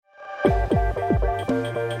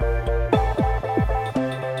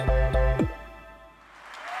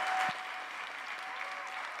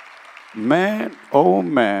Man, oh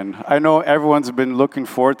man. I know everyone's been looking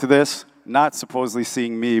forward to this. Not supposedly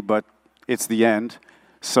seeing me, but it's the end.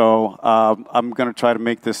 So I'm going to try to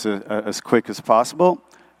make this as quick as possible.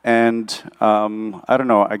 And I don't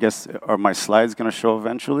know, I guess, are my slides going to show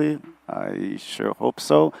eventually? I sure hope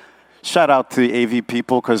so. Shout out to the AV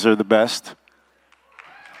people because they're the best.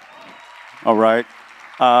 All right.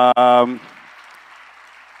 The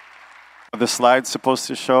slides supposed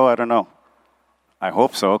to show? I don't know. I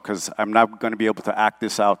hope so, because I'm not going to be able to act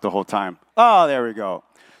this out the whole time. Oh, there we go.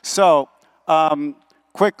 So,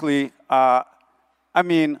 quickly, I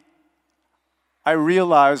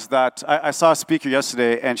realized that I saw a speaker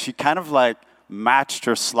yesterday, and she kind of like matched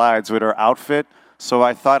her slides with her outfit, so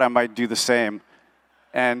I thought I might do the same.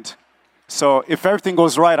 And so if everything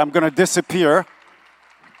goes right, I'm going to disappear,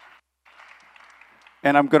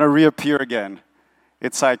 and I'm going to reappear again.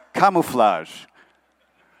 It's like camouflage.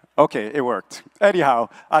 Okay, it worked. Anyhow,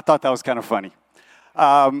 I thought that was kind of funny.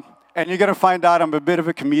 And you're going to find out I'm a bit of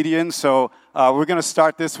a comedian, so we're going to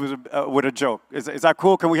start this with a joke. Is that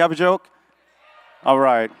cool? Can we have a joke? All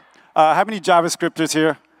right. How many JavaScripters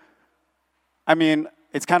here? I mean,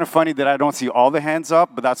 it's kind of funny that I don't see all the hands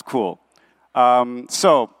up, but that's cool.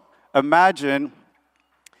 So imagine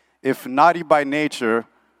if Naughty by Nature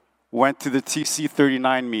went to the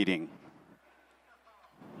TC39 meeting.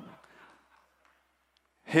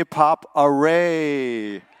 Hip-hop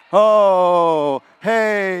array. Oh,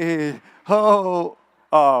 hey, ho.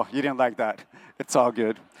 Oh, you didn't like that. It's all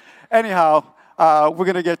good. Anyhow, we're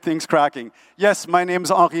going to get things cracking. Yes, my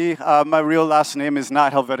name's Henri. My real last name is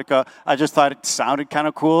not Helvetica. I just thought it sounded kind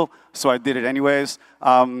of cool, so I did it anyways.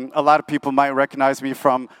 A lot of people might recognize me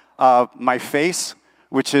from my face,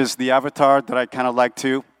 which is the avatar that I kind of like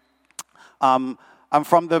too. I'm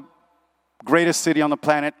from the greatest city on the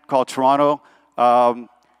planet called Toronto.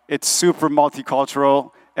 It's super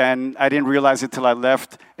multicultural, and I didn't realize it till I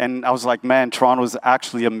left, and I was like, man, Toronto is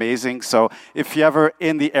actually amazing. So if you're ever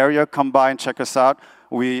in the area, come by and check us out.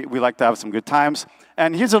 We like to have some good times.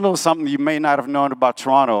 And here's a little something you may not have known about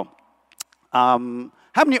Toronto. How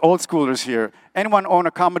many old schoolers here? Anyone own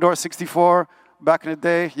a Commodore 64 back in the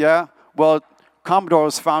day? Yeah? Well, Commodore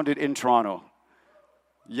was founded in Toronto.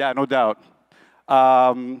 Yeah, no doubt.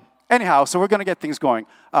 Anyhow, so we're going to get things going.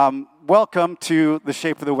 Welcome to The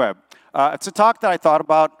Shape of the Web. It's a talk that I thought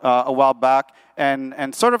about a while back,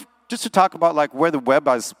 and sort of just to talk about like where the web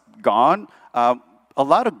has gone. A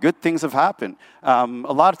lot of good things have happened. A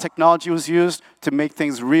lot of technology was used to make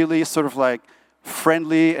things really sort of like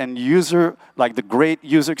friendly and like the great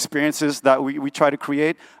user experiences that we try to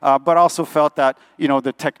create, but also felt that,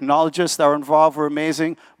 the technologists that were involved were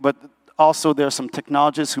amazing, but also, there are some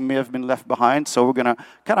technologists who may have been left behind, so we're going to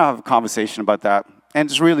kind of have a conversation about that. And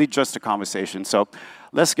it's really just a conversation, so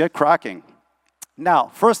let's get cracking.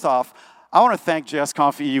 Now, first off, I want to thank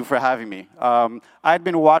JSConf EU for having me. I'd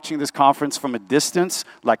been watching this conference from a distance,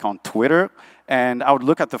 like on Twitter, and I would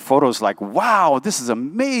look at the photos like, wow, this is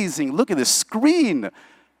amazing. Look at this screen.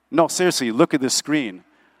 No, seriously, look at this screen.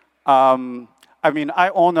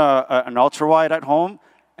 I own an ultra-wide at home,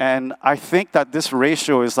 and I think that this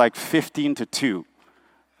ratio is like 15:2,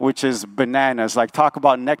 which is bananas. Like, talk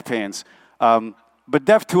about neck pains. But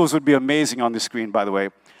DevTools would be amazing on the screen, by the way.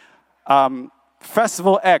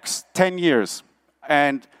 Festival X, 10 years.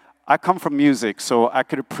 And I come from music, so I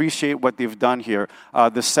could appreciate what they've done here.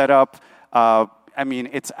 The setup,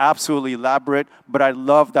 it's absolutely elaborate, but I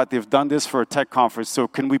love that they've done this for a tech conference. So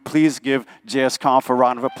can we please give JSConf a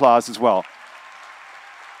round of applause as well?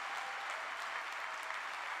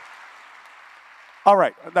 All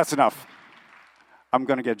right, that's enough. I'm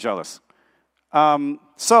going to get jealous.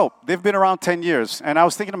 So they've been around 10 years, and I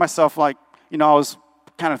was thinking to myself, like, I was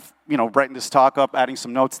kind of, writing this talk up, adding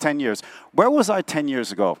some notes, 10 years. Where was I 10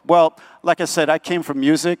 years ago? Well, like I said, I came from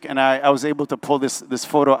music, and I was able to pull this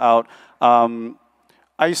photo out.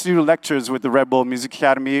 I used to do lectures with the Red Bull Music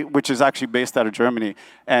Academy, which is actually based out of Germany.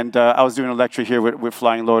 And I was doing a lecture here with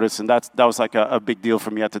Flying Lotus, and that was like a big deal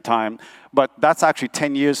for me at the time. But that's actually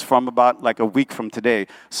 10 years from about like a week from today.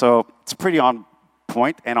 So it's pretty on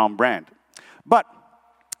point and on brand. But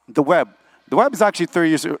the web is actually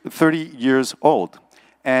 30 years old.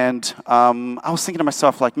 And I was thinking to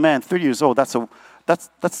myself, like, man, 30 years old, that's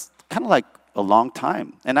kind of like a long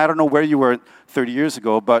time. And I don't know where you were 30 years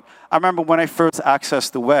ago, but I remember when I first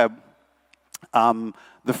accessed the web,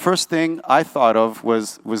 the first thing I thought of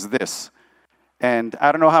was this. And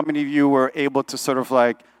I don't know how many of you were able to sort of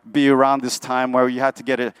like be around this time where you had to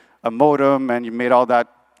get a modem and you made all that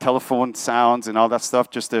telephone sounds and all that stuff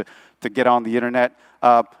just to get on the internet.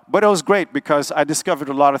 But it was great because I discovered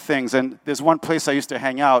a lot of things. And there's one place I used to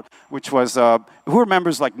hang out, which was, who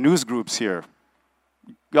remembers like news groups here?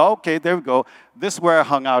 Okay, there we go. This is where I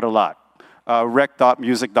hung out a lot.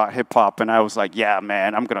 Rec.music.hiphop. And I was like, yeah,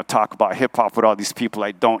 man, I'm going to talk about hip-hop with all these people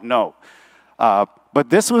I don't know. But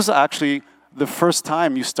this was actually the first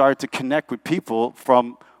time you started to connect with people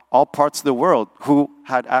from all parts of the world who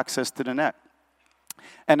had access to the net.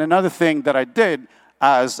 And another thing that I did,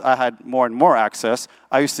 as I had more and more access,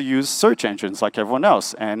 I used to use search engines like everyone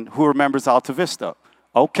else. And who remembers Alta Vista?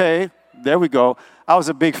 Okay, there we go. I was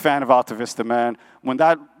a big fan of Alta Vista, man. When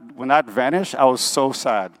that vanished, I was so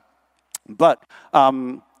sad. But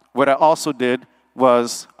what I also did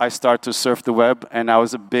was I started to surf the web, and I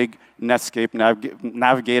was a big Netscape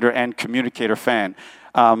Navigator and Communicator fan.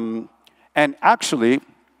 And actually,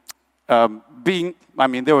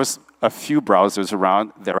 there was a few browsers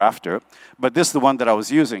around thereafter, but this is the one that I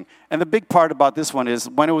was using. And the big part about this one is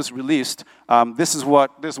when it was released, this is one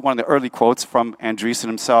of the early quotes from Andreessen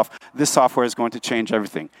himself, this software is going to change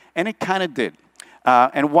everything. And it kind of did.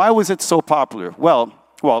 And why was it so popular? Well,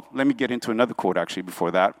 let me get into another quote actually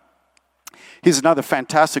before that. Here's another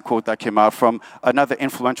fantastic quote that came out from another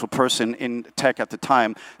influential person in tech at the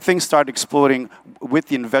time. Things started exploding with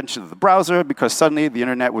the invention of the browser because suddenly the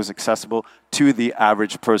internet was accessible to the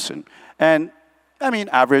average person. And I mean,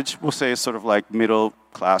 average, we'll say, is sort of like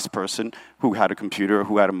middle-class person who had a computer,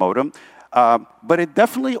 who had a modem. But it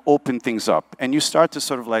definitely opened things up. And you start to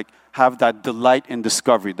sort of like have that delight in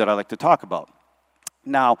discovery that I like to talk about.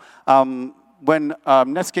 Now, when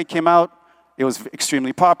Netscape came out, it was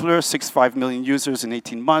extremely popular, 65 million users in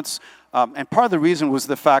 18 months. And part of the reason was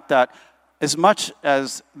the fact that as much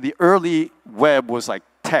as the early web was like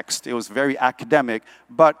text, it was very academic,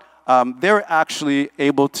 but they were actually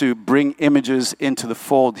able to bring images into the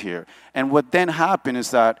fold here. And what then happened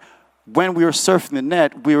is that when we were surfing the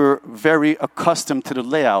net, we were very accustomed to the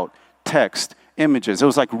layout, text, images. It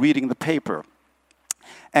was like reading the paper.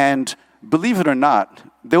 And believe it or not,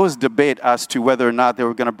 there was debate as to whether or not they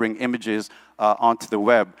were going to bring images onto the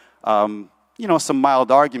web. Some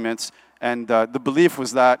mild arguments, and the belief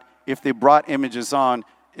was that if they brought images on,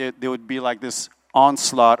 there would be like this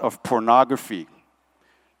onslaught of pornography.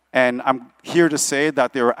 And I'm here to say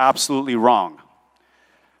that they were absolutely wrong,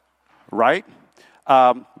 right?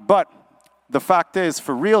 But the fact is,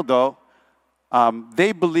 for real though,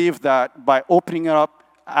 they believed that by opening it up,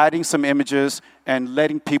 adding some images, and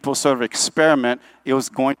letting people sort of experiment, it was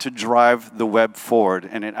going to drive the web forward,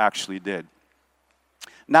 and it actually did.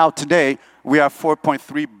 Now, today, we have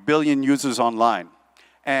 4.3 billion users online.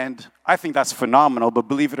 And I think that's phenomenal, but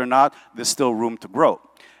believe it or not, there's still room to grow.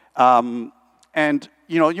 And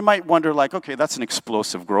you might wonder, like, okay, that's an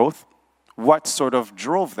explosive growth. What sort of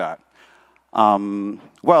drove that?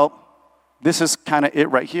 Well, this is kind of it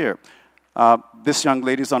right here. This young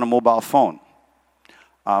lady's on a mobile phone.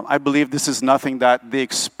 I believe this is nothing that they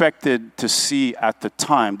expected to see at the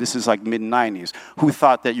time. This is like mid-90s. Who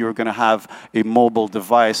thought that you were going to have a mobile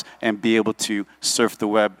device and be able to surf the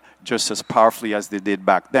web just as powerfully as they did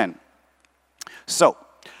back then? So,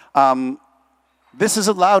 this has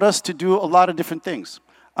allowed us to do a lot of different things.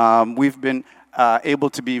 We've been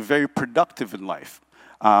able to be very productive in life.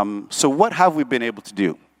 So what have we been able to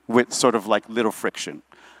do with sort of like little friction?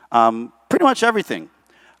 Pretty much everything.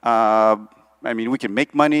 We can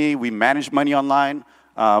make money, we manage money online,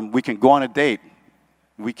 we can go on a date,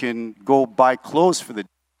 we can go buy clothes for the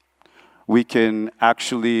date, we can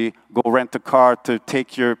actually go rent a car to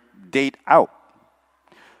take your date out.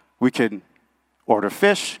 We can order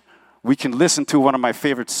fish, we can listen to one of my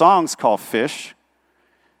favorite songs called Fish,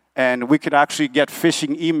 and we could actually get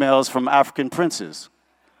phishing emails from African princes,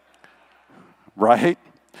 right?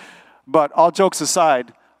 But all jokes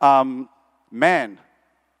aside,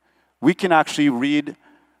 we can actually read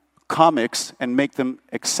comics and make them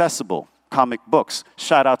accessible, comic books.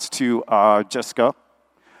 Shout outs to Jessica.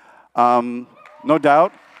 No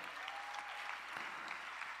doubt.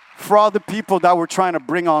 For all the people that we're trying to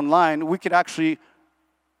bring online, we could actually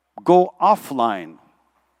go offline.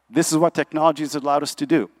 This is what technology has allowed us to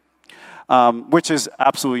do, which is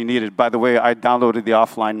absolutely needed. By the way, I downloaded the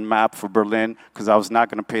offline map for Berlin because I was not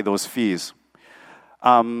going to pay those fees.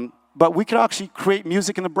 But we could actually create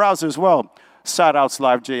music in the browser as well. Shout outs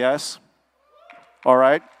Live.js, all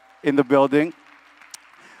right, in the building.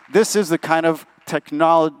 This is the kind of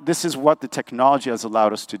technology, this is what the technology has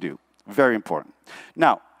allowed us to do. Very important.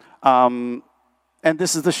 Now, and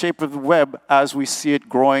this is the shape of the web as we see it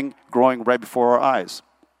growing right before our eyes.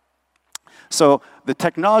 So the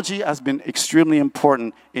technology has been extremely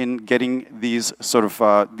important in getting these sort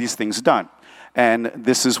of these things done. And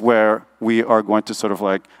this is where we are going to sort of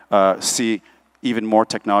like see even more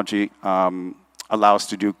technology allow us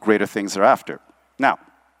to do greater things thereafter. Now,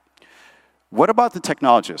 what about the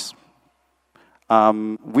technologists?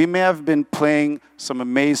 We may have been playing some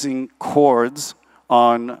amazing chords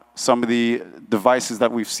on some of the devices that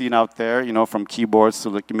we've seen out there, you know, from keyboards to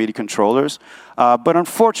like MIDI controllers. But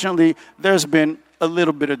unfortunately, there's been a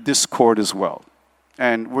little bit of discord as well.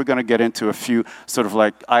 And we're going to get into a few sort of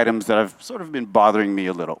like items that have sort of been bothering me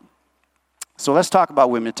a little. So let's talk about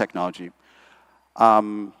women in technology.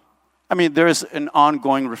 I mean, there's an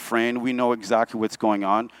ongoing refrain. We know exactly what's going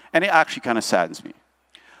on. And it actually kind of saddens me.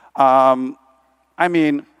 I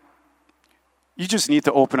mean, you just need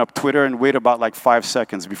to open up Twitter and wait about like 5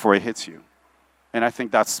 seconds before it hits you. And I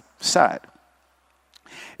think that's sad.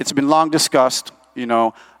 It's been long discussed, you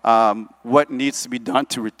know, what needs to be done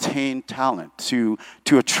to retain talent, to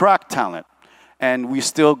attract talent. And we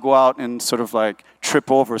still go out and sort of like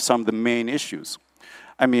trip over some of the main issues.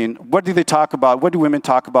 I mean, what do they talk about? What do women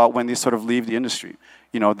talk about when they sort of leave the industry?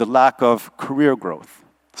 You know, the lack of career growth,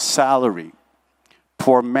 salary,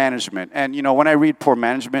 poor management. And, you know, when I read poor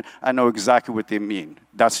management, I know exactly what they mean.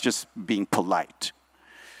 That's just being polite.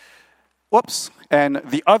 Whoops. And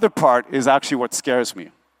the other part is actually what scares me.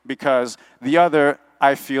 Because the other,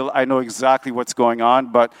 I feel I know exactly what's going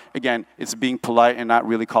on, but again, it's being polite and not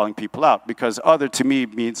really calling people out. Because other, to me,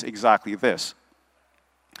 means exactly this.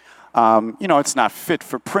 You know, it's not fit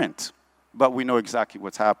for print, but we know exactly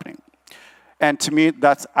what's happening. And to me,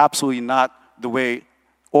 that's absolutely not the way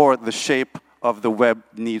or the shape of the web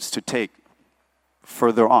needs to take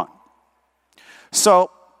further on.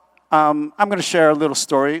 So I'm going to share a little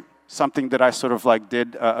story, something that I sort of like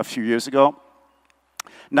did a few years ago.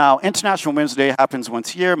 Now, International Women's Day happens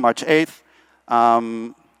once a year, March 8th.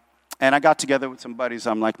 And I got together with some buddies.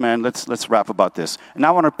 I'm like, man, let's rap about this. And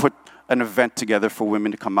I want to put an event together for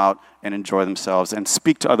women to come out and enjoy themselves and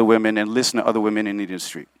speak to other women and listen to other women in the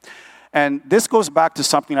industry. And this goes back to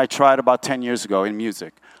something I tried about 10 years ago in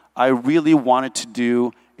music. I really wanted to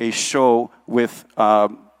do a show with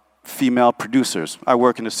female producers. I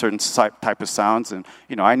work in a certain type of sounds, and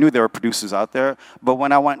you know, I knew there were producers out there, but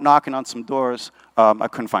when I went knocking on some doors, I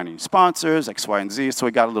couldn't find any sponsors, X, Y, and Z, so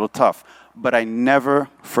it got a little tough. But I never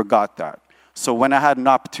forgot that. So when I had an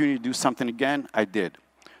opportunity to do something again, I did.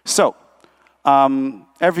 So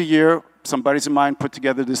every year, some buddies of mine put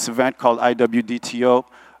together this event called IWDTO,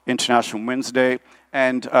 International Women's Day.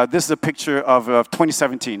 And this is a picture of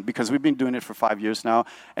 2017, because we've been doing it for 5 years now.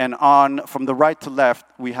 And from the right to left,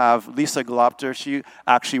 we have Lisa Glopter. She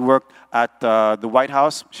actually worked at the White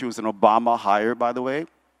House. She was an Obama hire, by the way.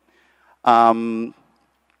 The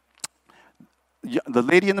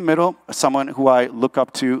lady in the middle, someone who I look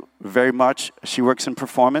up to very much. She works in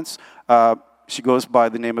performance. She goes by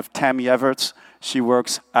the name of Tammy Everts. She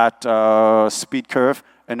works at Speed Curve,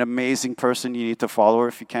 an amazing person. You need to follow her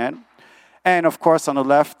if you can. And of course, on the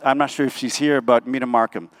left, I'm not sure if she's here, but Mina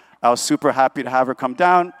Markham. I was super happy to have her come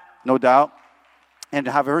down, no doubt, and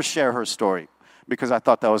to have her share her story, because I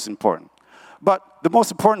thought that was important. But the most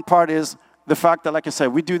important part is the fact that, like I said,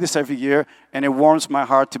 we do this every year, and it warms my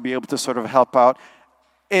heart to be able to sort of help out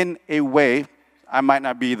in a way. I might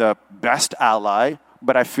not be the best ally,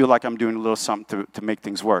 but I feel like I'm doing a little something to make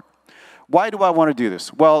things work. Why do I want to do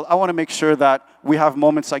this? Well, I want to make sure that we have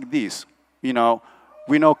moments like these. You know,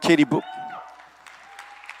 we know Katie Boomin.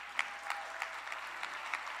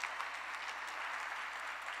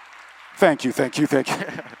 Thank you.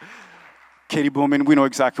 Katie Boomin, we know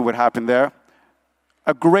exactly what happened there.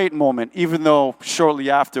 A great moment, even though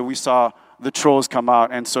shortly after we saw the trolls come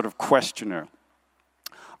out and sort of question her.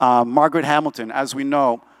 Margaret Hamilton, as we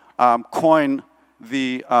know, coined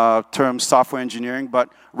the term software engineering,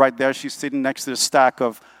 but right there she's sitting next to a stack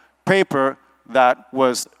of paper that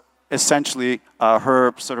was essentially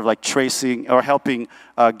her sort of like tracing or helping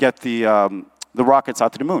get the rockets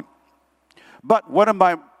out to the moon. But one of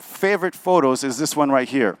my favorite photos is this one right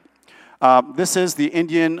here. This is the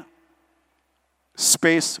Indian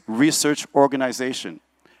Space Research Organization,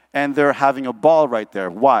 and they're having a ball right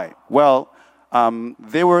there. Why? Well,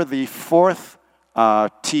 they were the fourth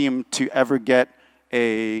team to ever get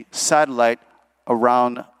a satellite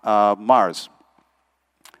around Mars.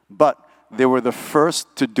 But they were the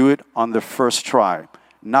first to do it on their first try.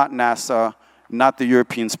 Not NASA, not the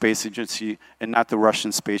European Space Agency, and not the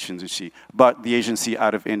Russian Space Agency, but the agency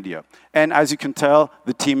out of India. And as you can tell,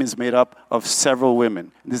 the team is made up of several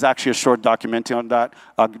women. There's actually a short documentary on that.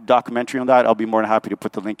 I'll be more than happy to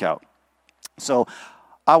put the link out. So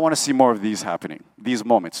I want to see more of these happening, these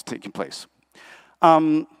moments taking place.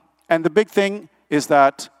 And the big thing is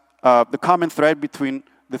that the common thread between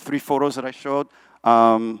the three photos that I showed,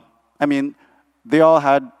 I mean, they all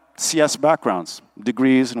had CS backgrounds,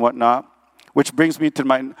 degrees and whatnot, which brings me to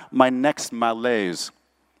my next malaise,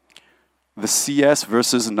 the CS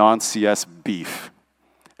versus non-CS beef.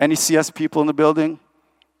 Any CS people in the building?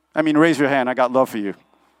 I mean, raise your hand, I got love for you.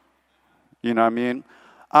 You know what I mean?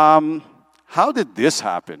 How did this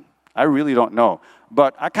happen? I really don't know.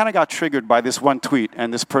 But I kind of got triggered by this one tweet,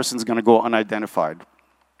 and this person's going to go unidentified.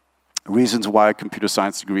 Reasons why a computer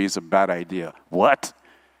science degree is a bad idea. What?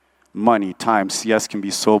 Money, time, CS can be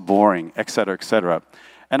so boring, et cetera, et cetera.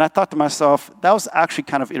 And I thought to myself, that was actually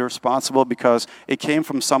kind of irresponsible because it came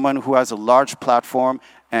from someone who has a large platform,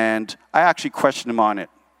 and I actually questioned him on it.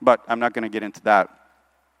 But I'm not going to get into that.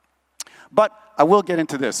 But I will get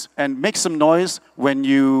into this. And make some noise when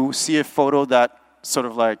you see a photo that sort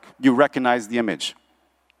of like you recognize the image.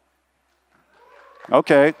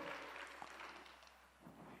 Okay.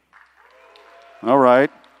 All right.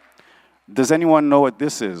 Does anyone know what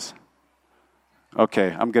this is?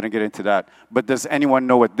 Okay, I'm going to get into that. But does anyone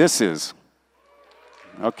know what this is?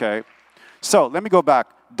 Okay. So let me go back.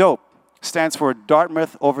 DOPE stands for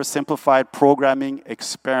Dartmouth Oversimplified Programming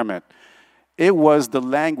Experiment. It was the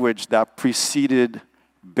language that preceded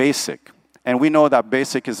BASIC. And we know that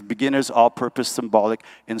BASIC is Beginner's All-Purpose Symbolic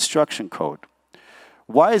Instruction Code.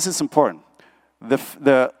 Why is this important?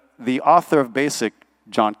 The author of BASIC,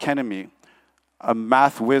 John Kenemy, a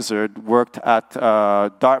math wizard, worked at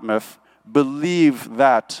Dartmouth, believed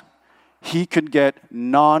that he could get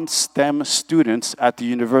non-STEM students at the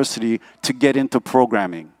university to get into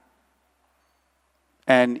programming.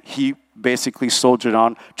 And he basically soldiered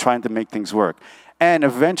on trying to make things work. And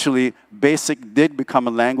eventually, BASIC did become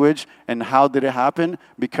a language. And how did it happen?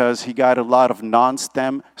 Because he got a lot of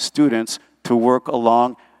non-STEM students to work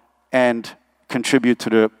along and contribute to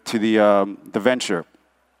the venture.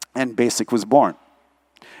 And BASIC was born.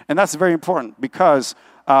 And that's very important because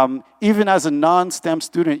even as a non-STEM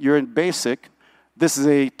student, you're in BASIC. This is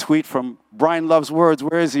a tweet from Brian Loves Words.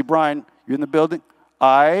 Where is he, Brian? You in the building?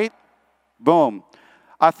 Boom.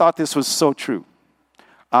 I thought this was so true.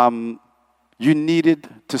 You needed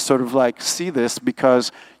to sort of like see this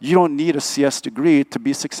because you don't need a CS degree to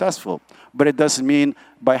be successful. But it doesn't mean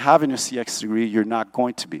by having a CS degree, you're not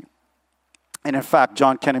going to be. And in fact,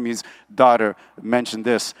 John Kenemy's daughter mentioned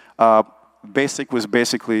this. BASIC was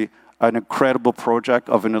basically an incredible project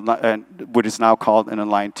of what is now called an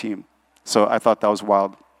aligned team. So I thought that was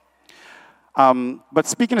wild. But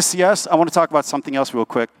speaking of CS, I want to talk about something else real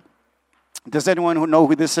quick. Does anyone know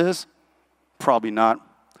who this is? Probably not.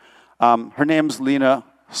 Her name's Lena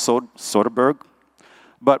Soderberg.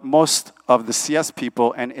 But most of the CS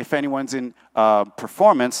people, and if anyone's in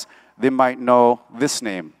performance, they might know this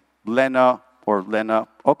name, Lena or Lena.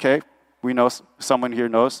 Okay, we know, someone here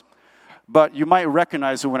knows. But you might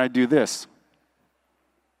recognize her when I do this.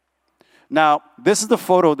 Now, this is the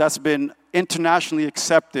photo that's been internationally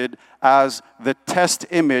accepted as the test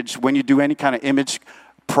image when you do any kind of image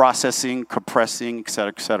processing, compressing, et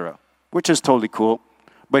cetera, which is totally cool.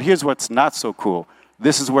 But here's what's not so cool.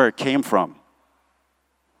 This is where it came from.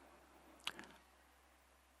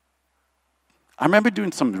 I remember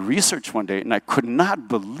doing some research one day, and I could not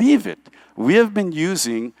believe it. We have been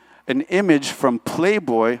using an image from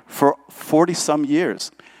Playboy for 40-some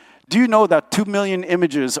years. Do you know that 2 million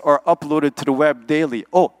images are uploaded to the web daily?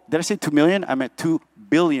 Oh, did I say 2 million? I meant 2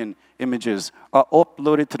 billion images are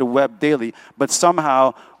uploaded to the web daily, but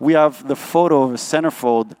somehow we have the photo of a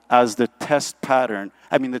centerfold as the test pattern,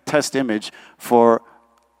 the test image for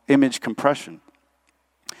image compression.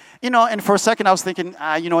 And for a second I was thinking,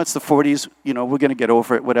 it's the 40s, we're going to get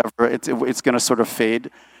over it, whatever, it's going to sort of fade.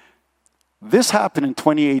 This happened in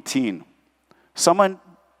 2018. Someone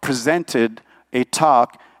presented a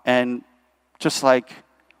talk and just like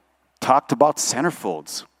talked about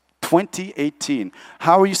centerfolds. 2018.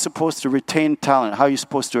 How are you supposed to retain talent? How are you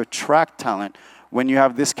supposed to attract talent when you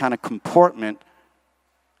have this kind of comportment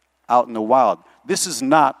out in the wild? This is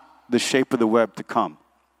not the shape of the web to come.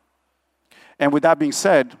 And with that being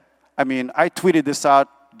said, I tweeted this out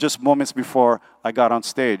just moments before I got on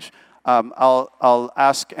stage. I'll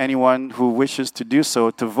ask anyone who wishes to do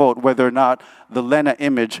so to vote whether or not the Lena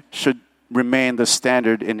image should remain the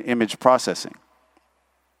standard in image processing.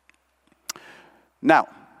 Now,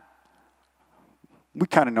 we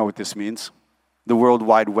kind of know what this means, the World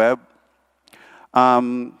Wide Web.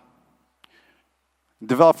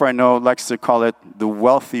 Developer I know likes to call it the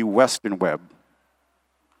wealthy Western web.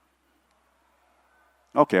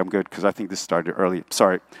 Okay, I'm good, because I think this started early.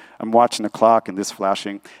 Sorry, I'm watching the clock and this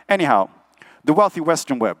flashing. Anyhow, the wealthy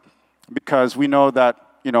Western web. because we know that,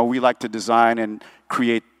 we like to design and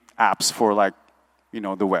create apps for like,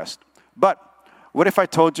 the West. But what if I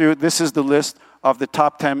told you this is the list of the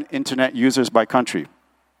top 10 internet users by country?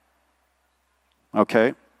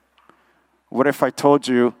 Okay. What if I told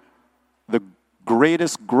you the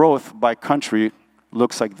greatest growth by country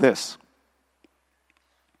looks like this?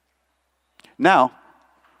 Now,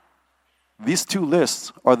 these two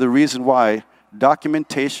lists are the reason why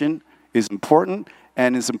documentation is important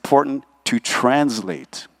and is important to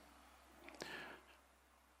translate.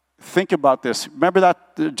 Think about this. Remember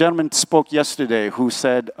that the gentleman spoke yesterday who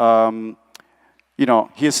said,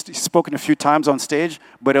 he has spoken a few times on stage,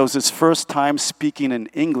 but it was his first time speaking in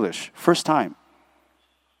English. First time.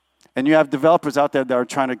 And you have developers out there that are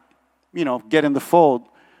trying to, get in the fold,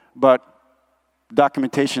 but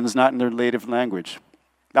documentation is not in their native language.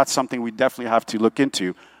 That's something we definitely have to look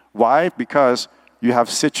into. Why? Because you have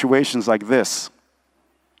situations like this.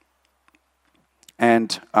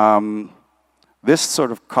 And this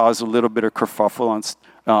sort of caused a little bit of kerfuffle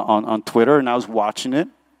on Twitter, and I was watching it.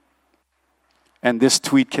 And this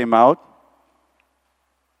tweet came out.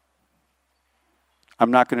 I'm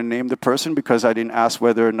not going to name the person because I didn't ask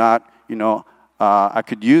whether or not, I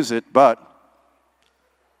could use it,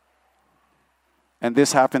 and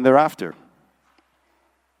this happened thereafter.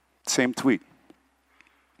 Same tweet.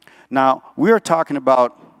 Now, we are talking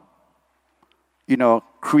about,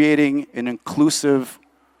 creating an inclusive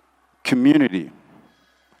community,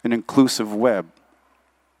 an inclusive web.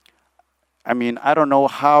 I mean, I don't know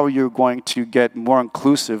how you're going to get more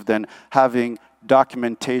inclusive than having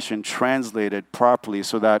documentation translated properly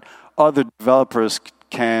so that other developers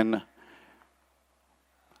can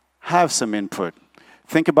have some input.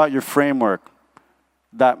 Think about your framework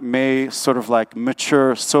that may sort of like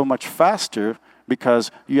mature so much faster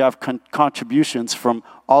because you have contributions from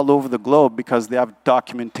all over the globe because they have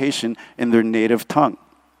documentation in their native tongue.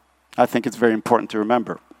 I think it's very important to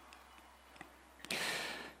remember.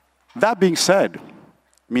 That being said,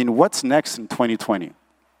 what's next in 2020?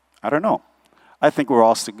 I don't know. I think we're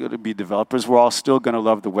all still going to be developers. We're all still going to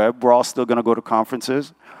love the web. We're all still going to go to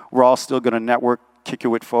conferences. We're all still going to network, kick it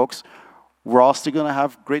with folks. We're all still going to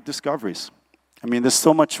have great discoveries. There's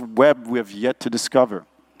so much web we have yet to discover.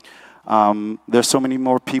 There's so many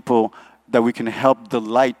more people that we can help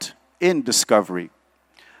delight in discovery.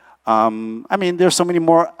 There's so many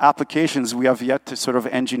more applications we have yet to sort of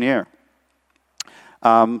engineer.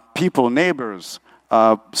 People, neighbors,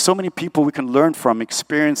 so many people we can learn from,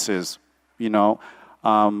 experiences,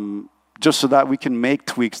 just so that we can make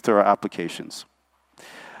tweaks to our applications.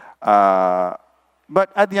 But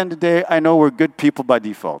at the end of the day, I know we're good people by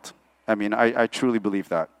default. I truly believe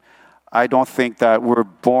that. I don't think that we're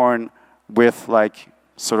born with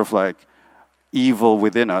sort of evil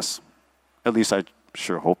within us. At least I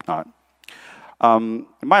sure hope not.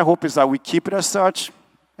 My hope is that we keep it as such.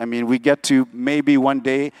 We get to maybe one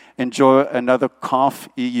day enjoy another Conf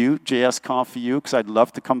EU, JS Conf EU, because I'd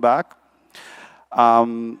love to come back.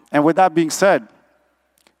 And with that being said,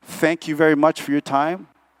 thank you very much for your time.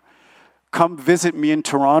 Come visit me in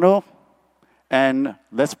Toronto, and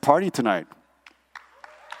let's party tonight.